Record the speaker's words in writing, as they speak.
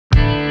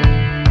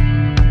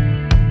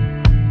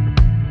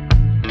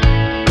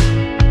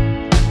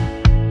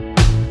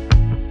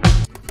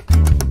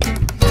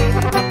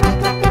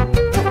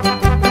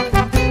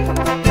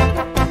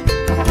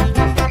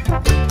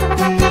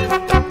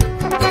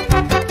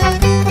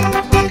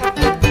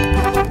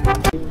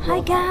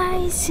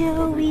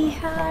So we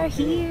are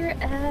here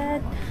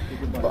at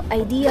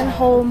Ideal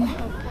Home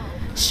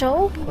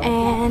Show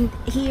and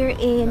here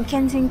in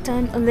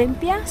Kensington,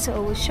 Olympia.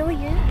 So we'll show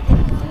you.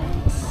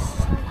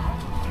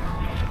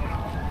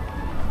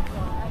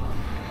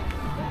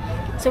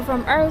 So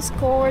from Earl's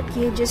Court,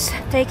 you just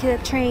take the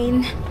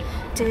train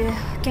to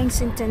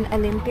Kensington,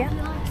 Olympia.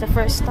 It's the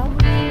first stop.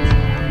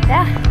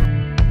 Yeah.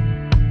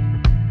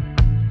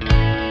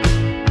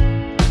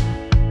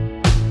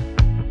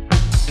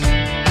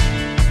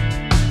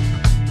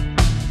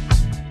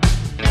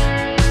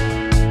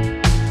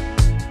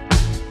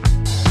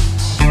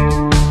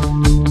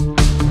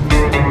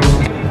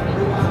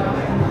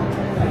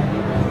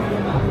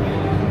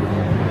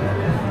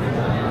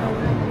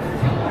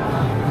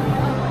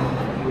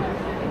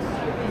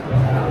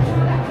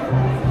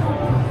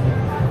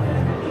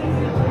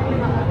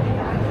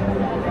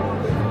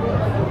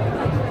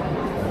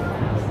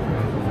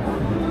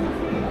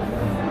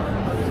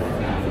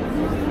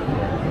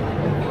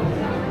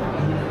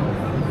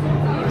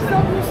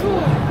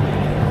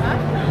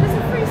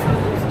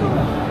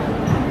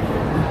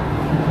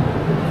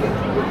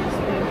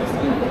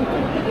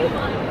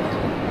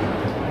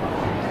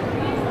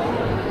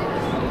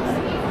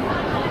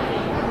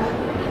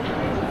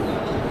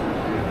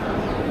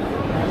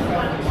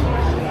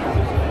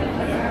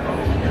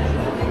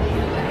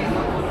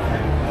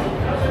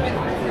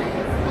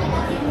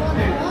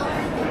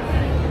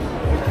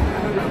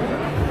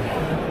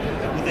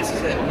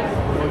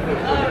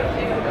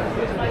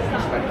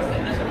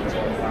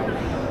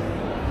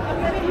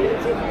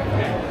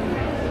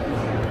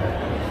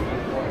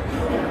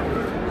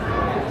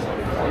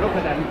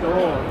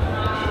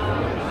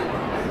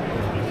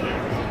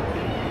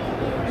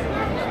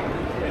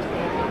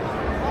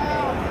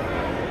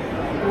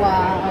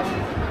 Wow.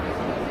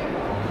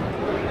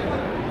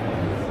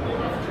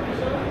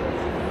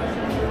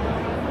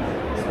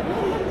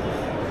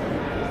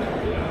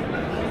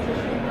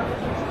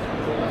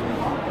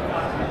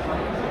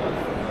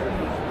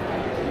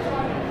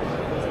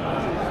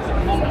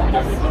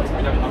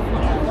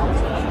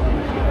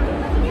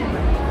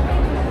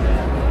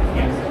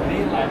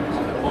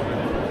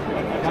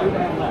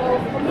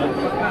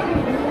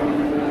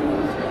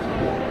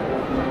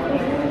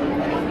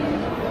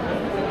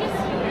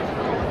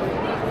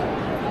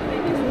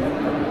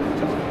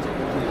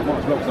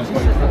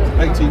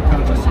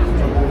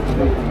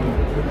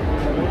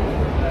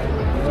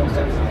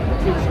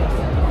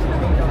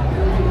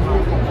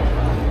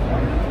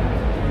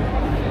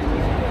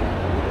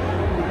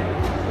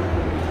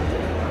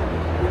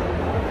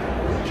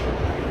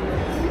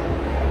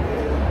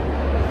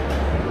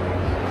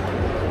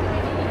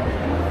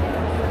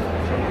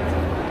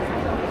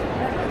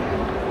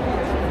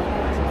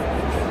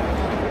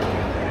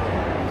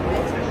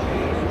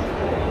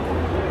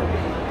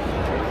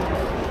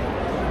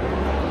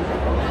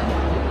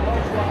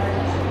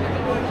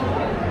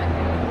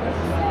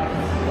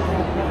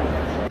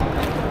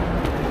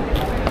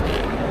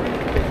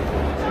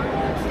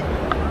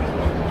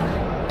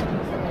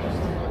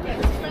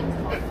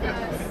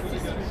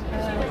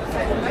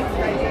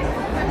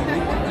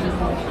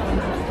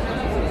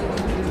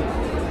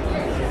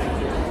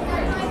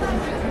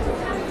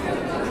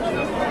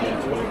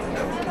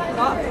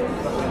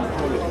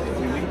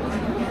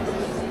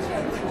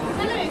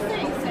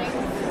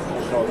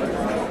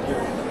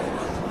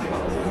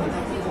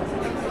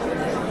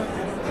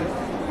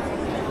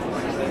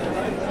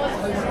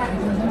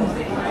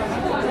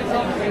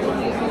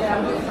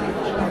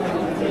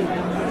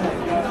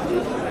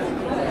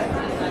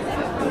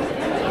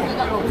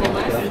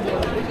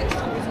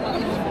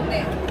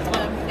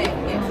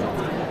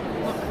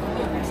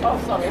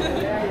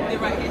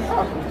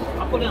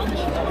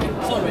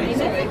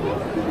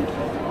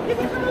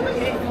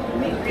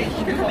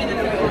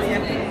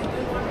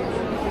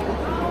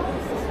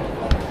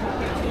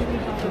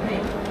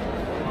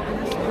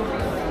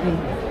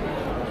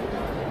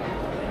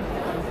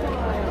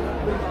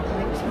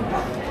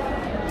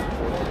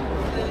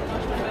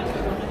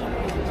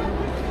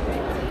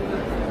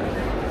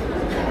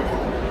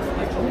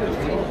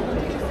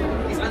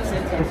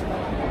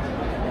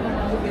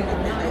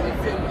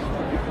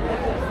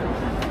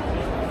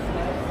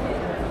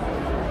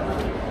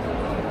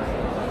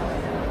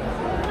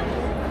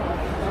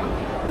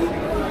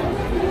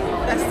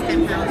 That's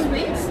 £10,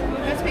 please.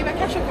 Let's pay by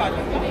cash or card.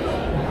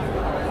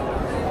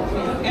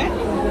 Okay?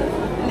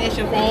 There's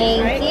your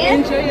Thank right? you.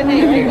 Enjoy your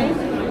day.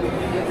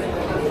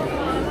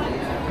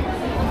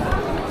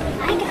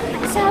 I got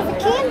myself a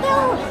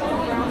candle.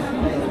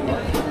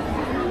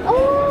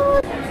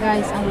 Oh,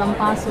 guys, ang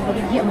lampaso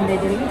baligya mo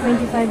dali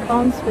 25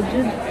 pounds per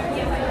jud.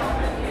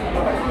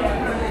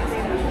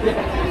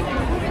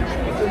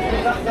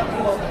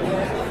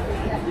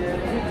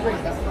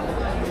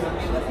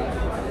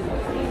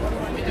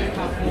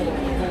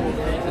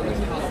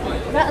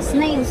 That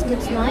snails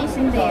looks nice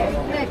in there.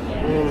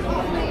 Look.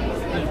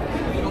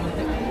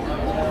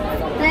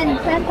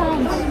 10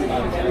 pounds.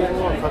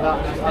 For that.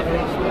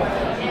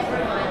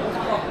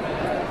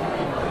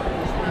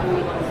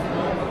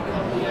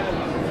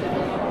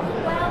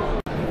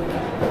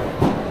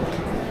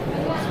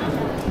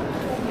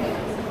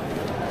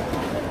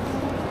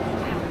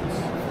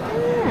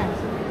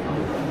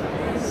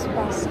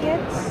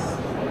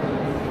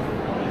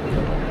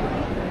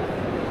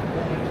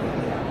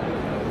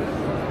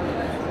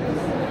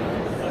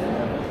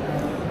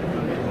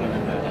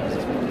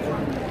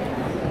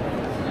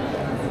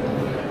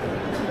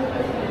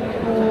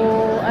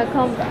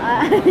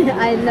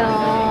 I know,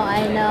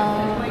 I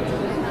know.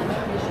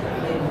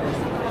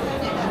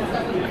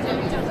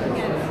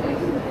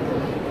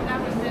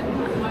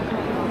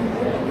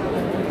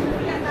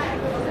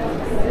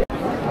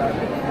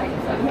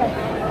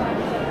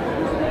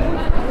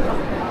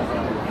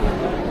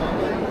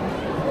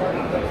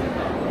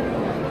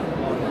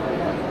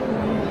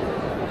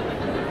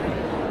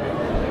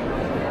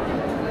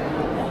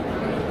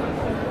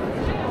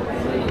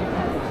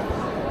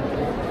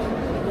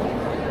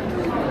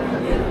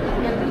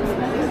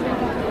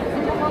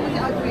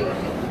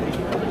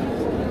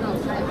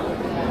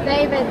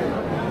 David.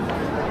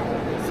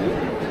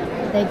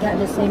 They got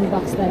the same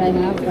box that I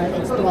have, but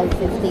it's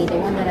 $12.50. The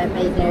one that I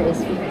paid there is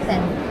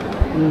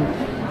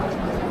 $10.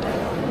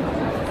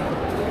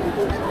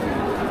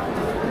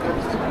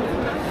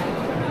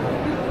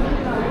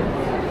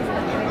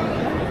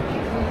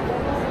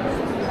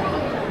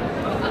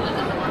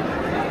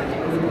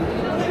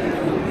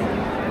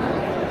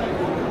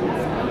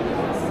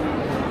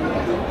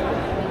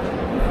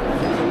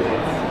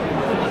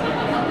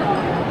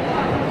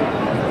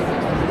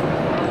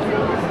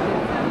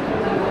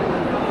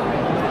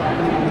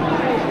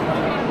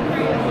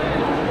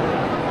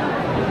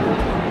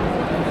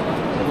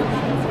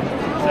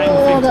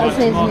 Oh, that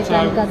saves me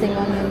time cutting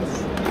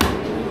onions.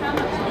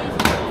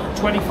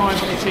 25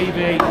 on the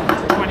TV,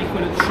 20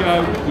 quid at the show,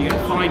 you get a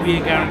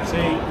 5-year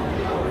guarantee.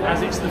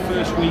 As it's the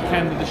first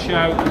weekend of the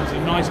show, there's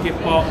a nice gift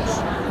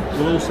box.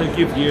 We'll also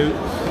give you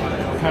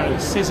a pair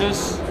of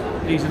scissors.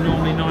 These are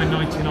normally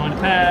 $9.99 a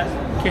pair.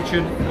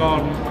 Kitchen,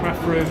 garden,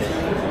 craft room, you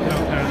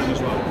have a pair of them as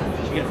well.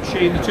 So you get the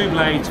machine, the 2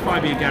 blades,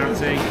 5-year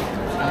guarantee,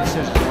 and the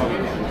scissors as well.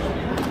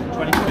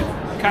 20 quid.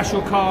 Cash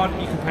or card,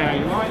 you can pay how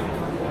you like.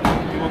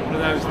 If you want one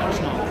of those, that's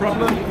not a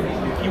problem.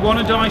 If you want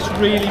a dice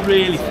really,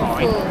 really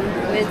fine.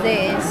 With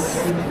this,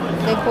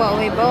 look what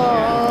we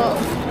bought.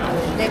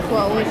 Look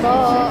what we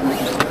bought.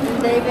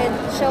 David,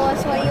 show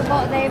us what you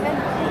bought, David.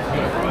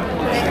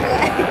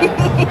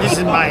 This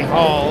is my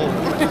haul.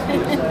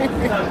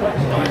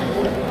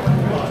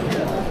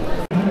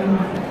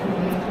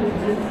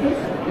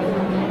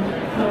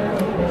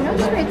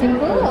 Looks pretty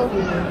cool.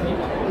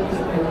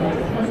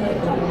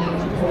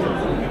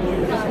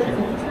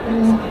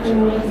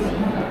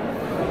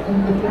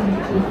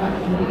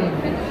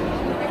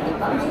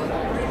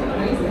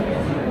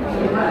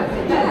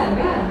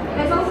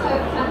 There's also,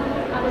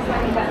 I was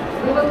saying that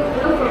we'll look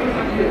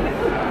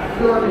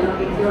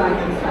looking through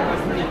items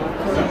first.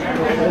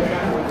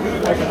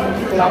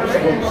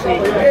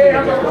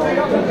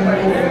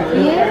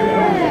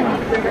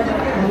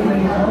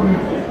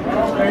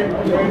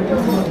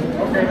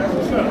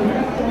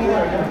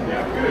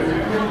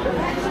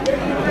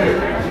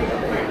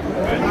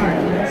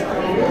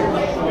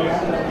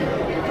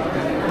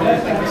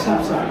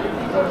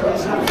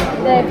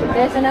 Dave,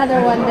 there's another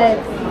one, Dave.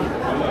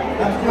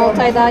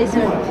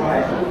 Multi-dicer.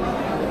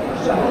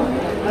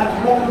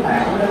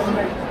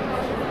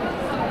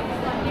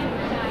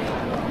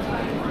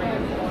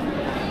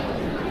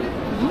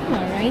 A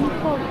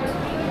raincoat.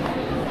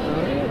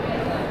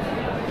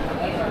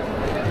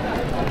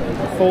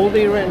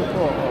 Foldy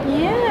raincoat.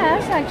 Yeah,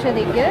 that's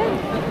actually good.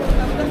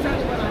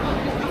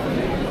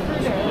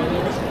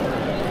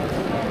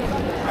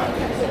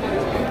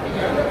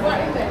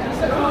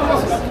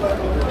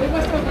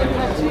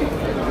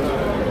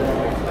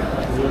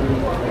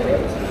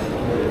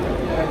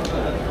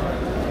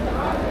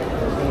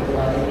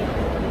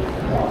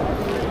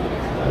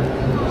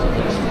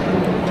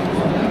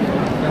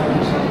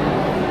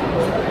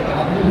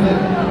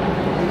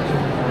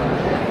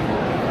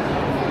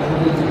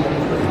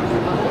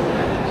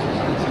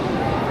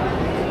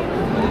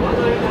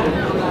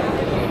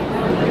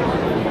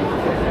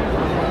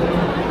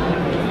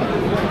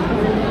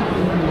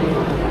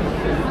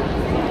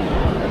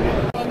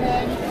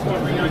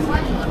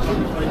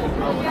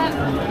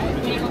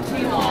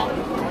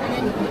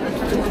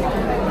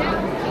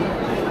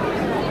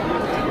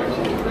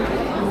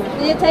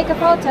 Did you take a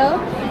photo?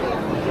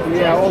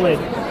 Yeah, only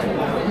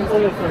for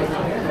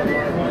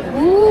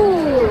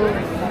Ooh.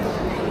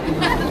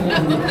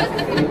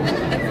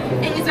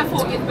 It is a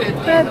 40th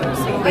birthday.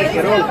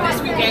 This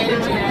weekend,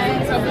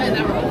 yeah. So I'm letting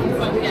that roll.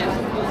 But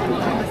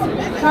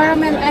yeah.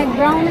 Caramel egg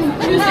brownie.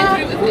 Tuesday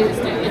through with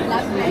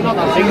Thursday. not a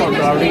thing on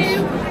brownies.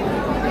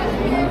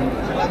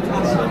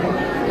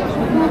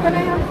 No, can I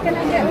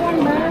get one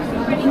there?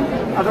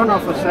 I don't know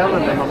if they're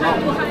selling them or not.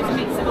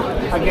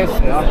 I guess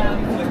they are.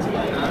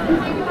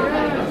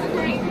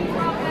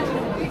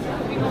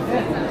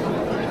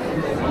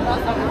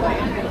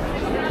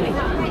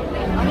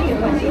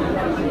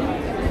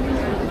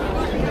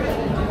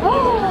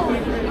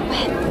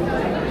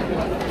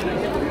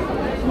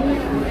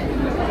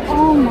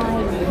 Oh my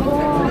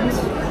god.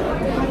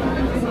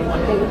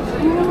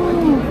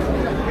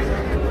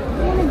 I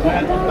wanna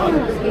get that.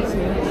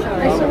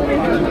 I saw it.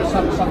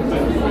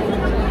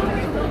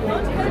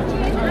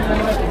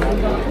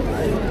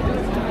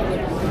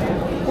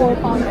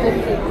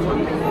 £4.50.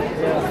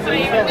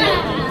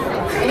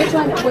 Which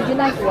one would you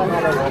like one?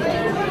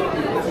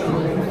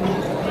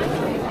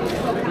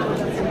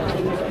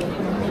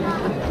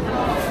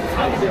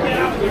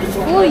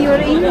 Oh,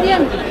 you're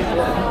Indian.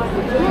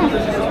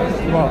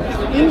 What?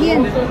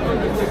 Indian.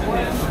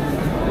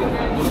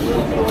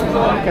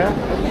 Okay.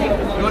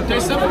 You want to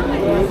taste some?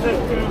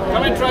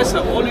 Come and try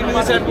some. All you do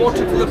is add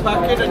water to the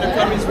packet and your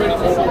curry is ready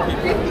for 4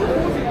 people.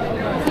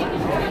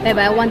 Babe,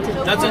 I want to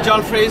That's a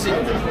jalfrezi.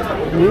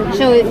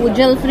 show it with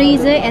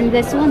jalfrezi and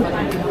this one.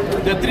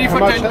 They're 3 for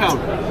 £10.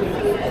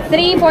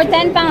 3 for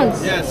 10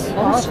 pounds. Yes.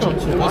 Oh, that's not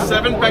too Or bad.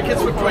 7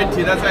 packets for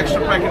 20. That's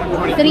extra packet of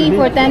 20. 3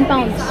 for 10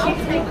 pounds.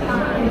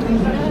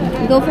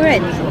 Go for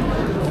it.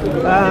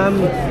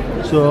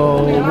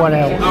 So what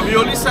else? Now we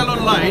only sell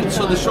online,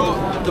 so the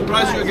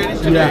price you're getting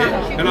today,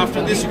 and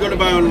after this you're going to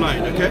buy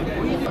online, okay?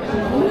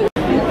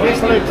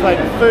 This looks like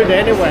food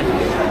anyway.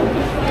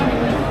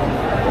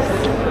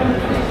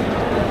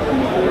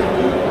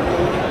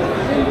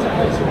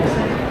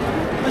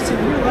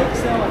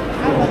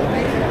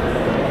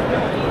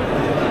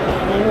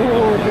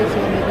 Oh, this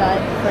one we got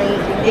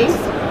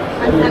crazy.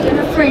 And they're in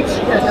a fridge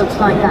that looks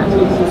like that.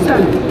 So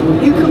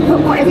you can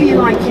put whatever you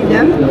like in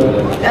them.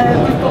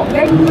 We've got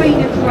red, green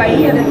and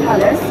grey are the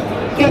colours.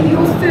 Get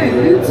your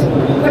food,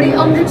 put it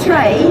on the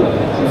tray,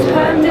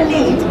 turn the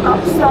lid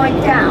upside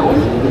down,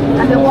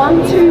 and the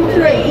 1, 2,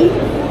 3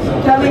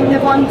 go in the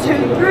 1,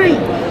 2, 3.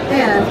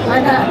 There,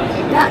 like that.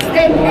 That's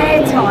then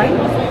airtight.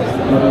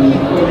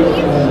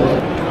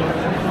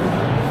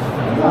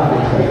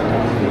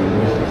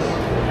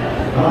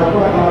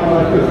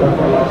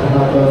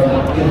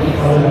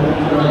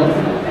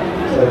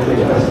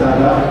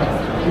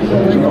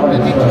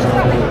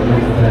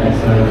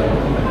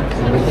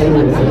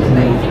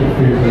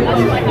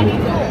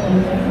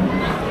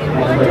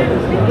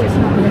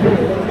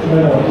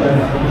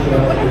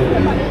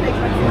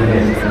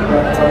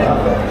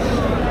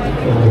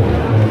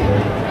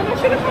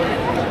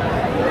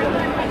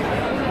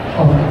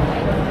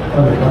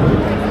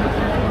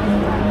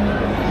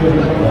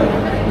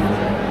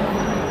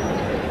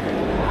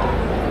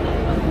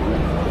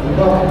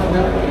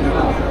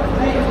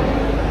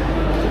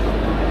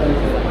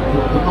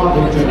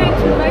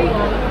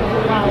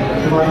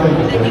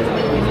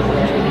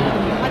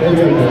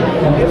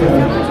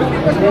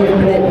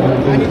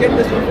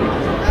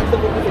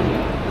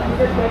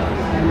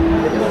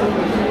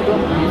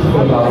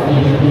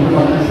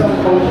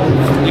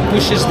 It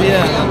pushes the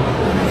air.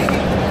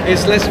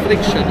 It's less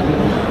friction.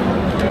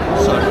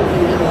 Sorry.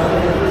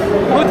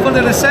 Good for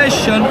the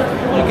recession.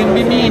 You can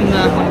be mean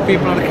when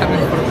people are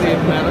coming for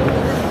dinner.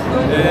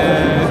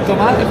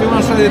 Tomato, if you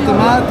want to try the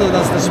tomato,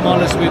 that's the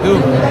smallest we do.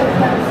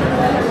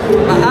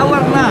 But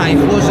our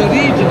knife was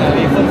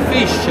originally for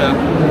fish.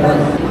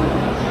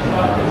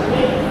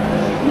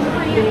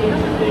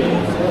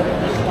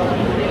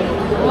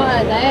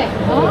 What the heck?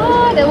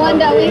 Oh, the one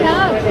that we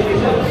have.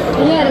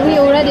 Yeah, we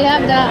already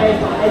have that.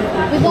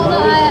 We bought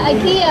the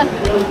IKEA.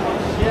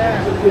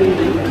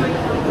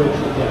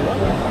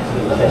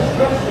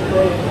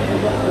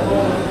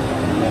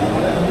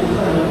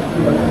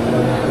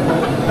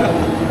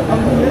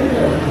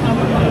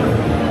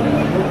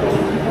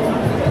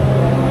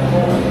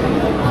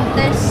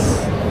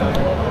 This.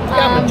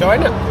 I'm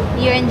enjoying it.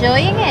 You're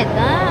enjoying it?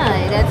 Ah,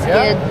 that's Yeah.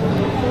 good.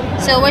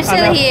 So we're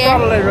still And I here.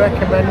 thoroughly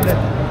recommend it.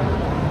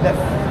 The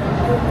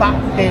fat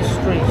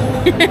pastries.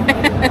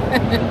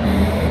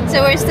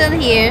 So we're still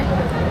here.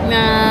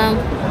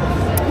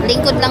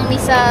 Lingkod lang mi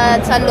sa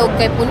loob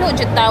kay puno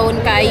jud taon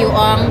kayo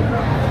ang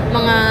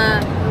mga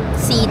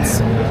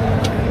seats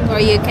where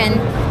you can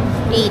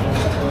eat.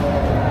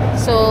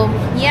 So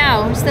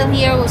yeah, we're still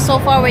here. So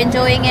far we're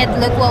enjoying it.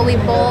 Look what we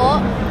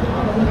bought.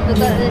 Look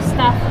at the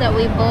stuff that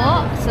we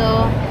bought.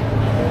 So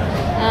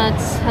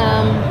it's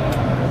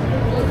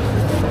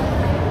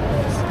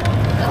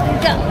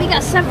we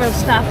got several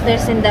stuff.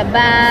 There's in the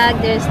bag,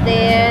 there's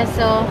there.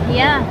 So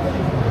yeah.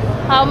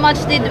 How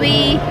much did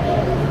we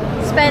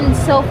spend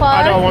so far?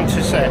 I don't want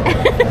to say.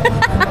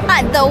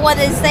 I don't want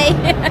to say.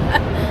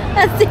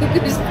 I think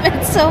we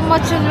spent so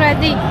much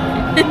already.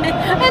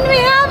 And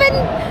we haven't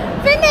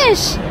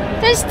finished.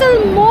 There's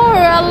still more,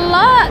 a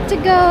lot to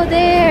go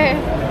there.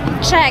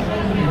 Check.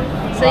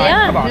 So Right,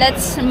 yeah, come on.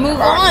 let's move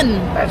Right, on.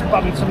 Let's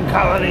burn some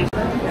calories.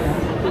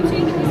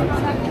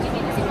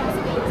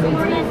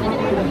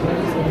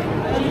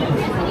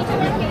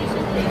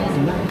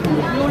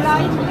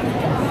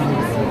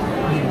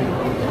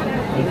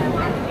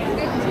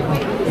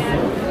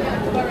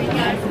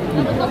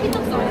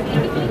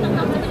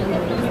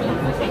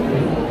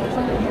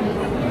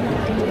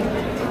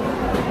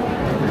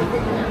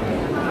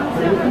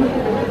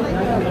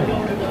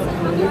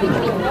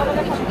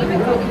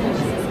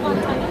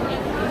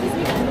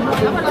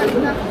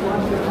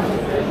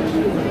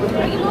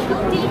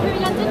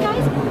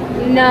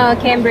 No,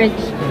 Cambridge.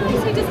 So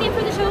you just came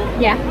for the show?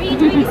 Yeah. Are you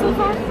enjoying it so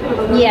far?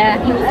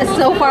 Yeah,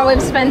 so far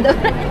we've spent the...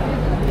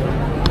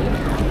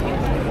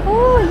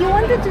 Oh, you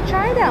wanted to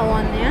try that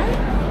one, yeah?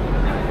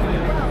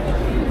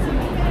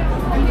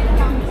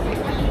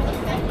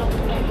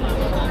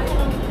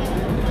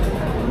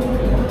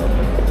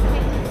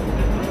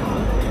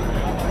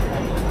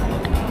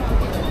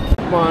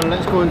 Come on,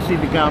 let's go and see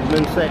the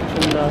gardening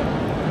section now.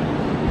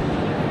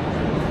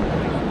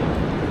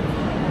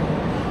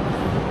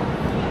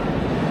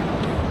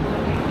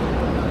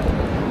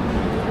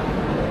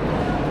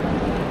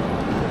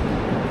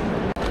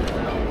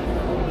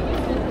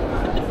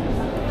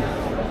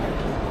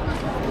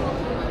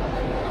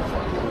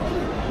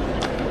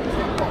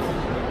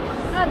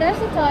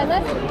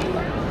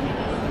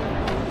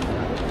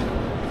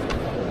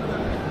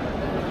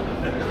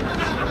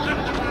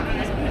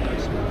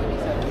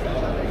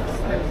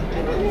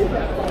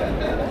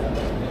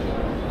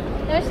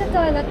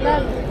 Look,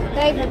 look,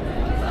 David.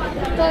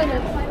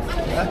 Toilet.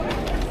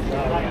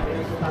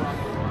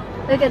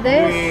 Look at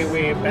this.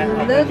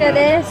 Look at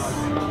this.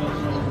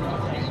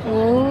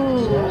 Oh.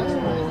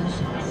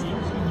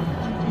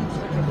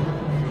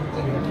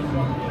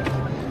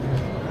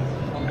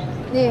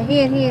 Yeah,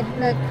 here,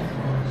 look.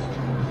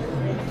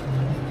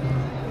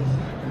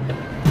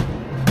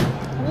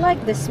 I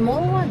like the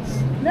small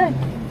ones. Look. I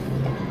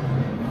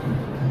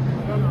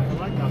don't know if I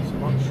like that so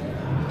much.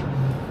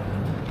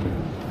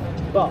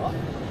 But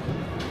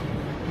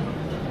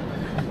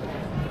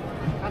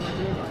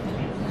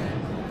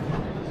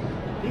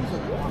these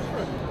are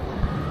water.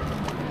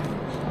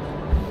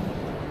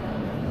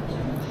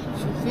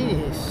 So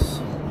this.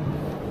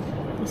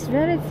 It's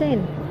very thin.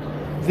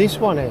 This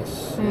one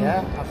is,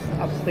 yeah.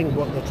 I think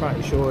what they're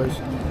trying to show is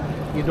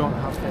you don't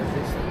have to have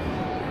this.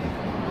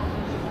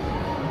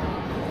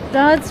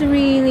 That's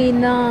really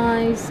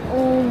nice.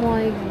 Oh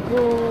my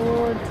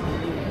god.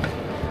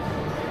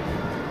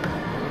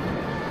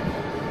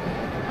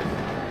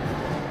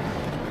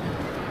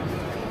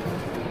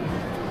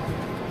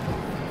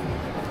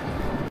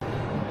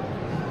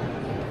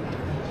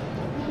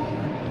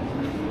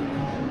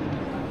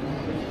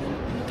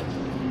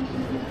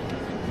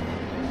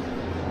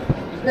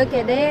 Look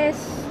at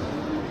this.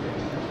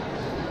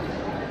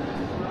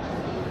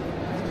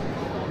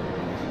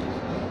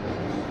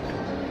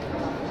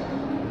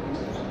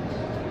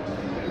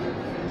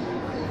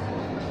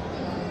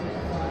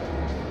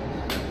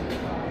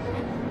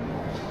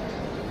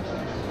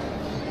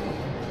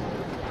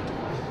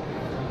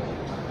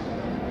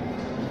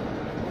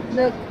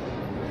 Look,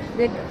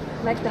 big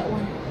like that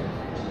one.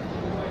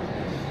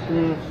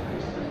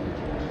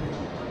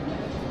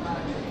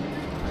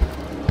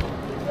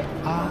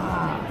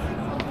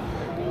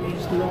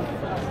 It's not.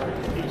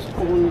 It's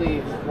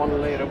only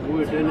one layer of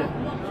wood, isn't it?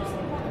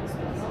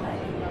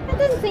 I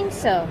don't think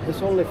so.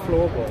 It's only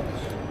floorboards.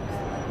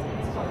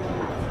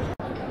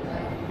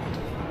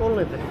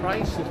 Only the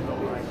price is not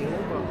ideal,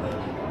 but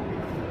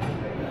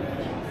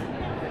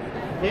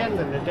at the end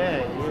of the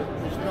day,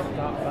 it's not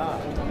that bad.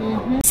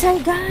 So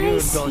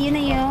guys, yun na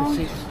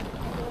yun.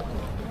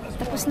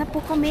 Tapos na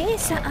po kami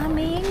sa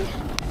aming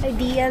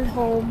ideal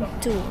home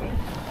tour.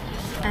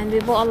 And we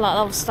bought a lot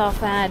of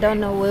stuff and I don't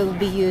know what we'll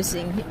be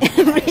using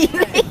every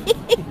day.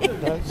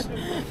 That's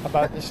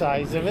about the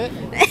size of it.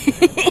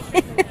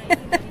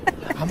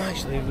 I'm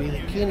actually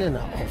really keen in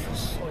that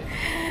office.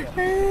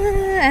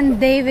 And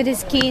David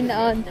is keen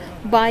on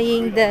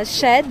buying the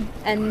shed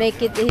and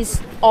make it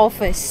his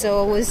office,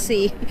 so we'll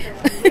see.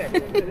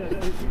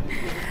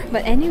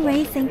 But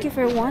anyway, thank you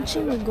for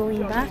watching. We're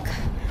going back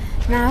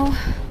now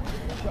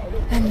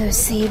and we'll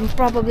see.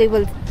 Probably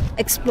will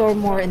explore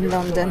more in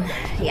London.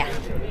 Yeah.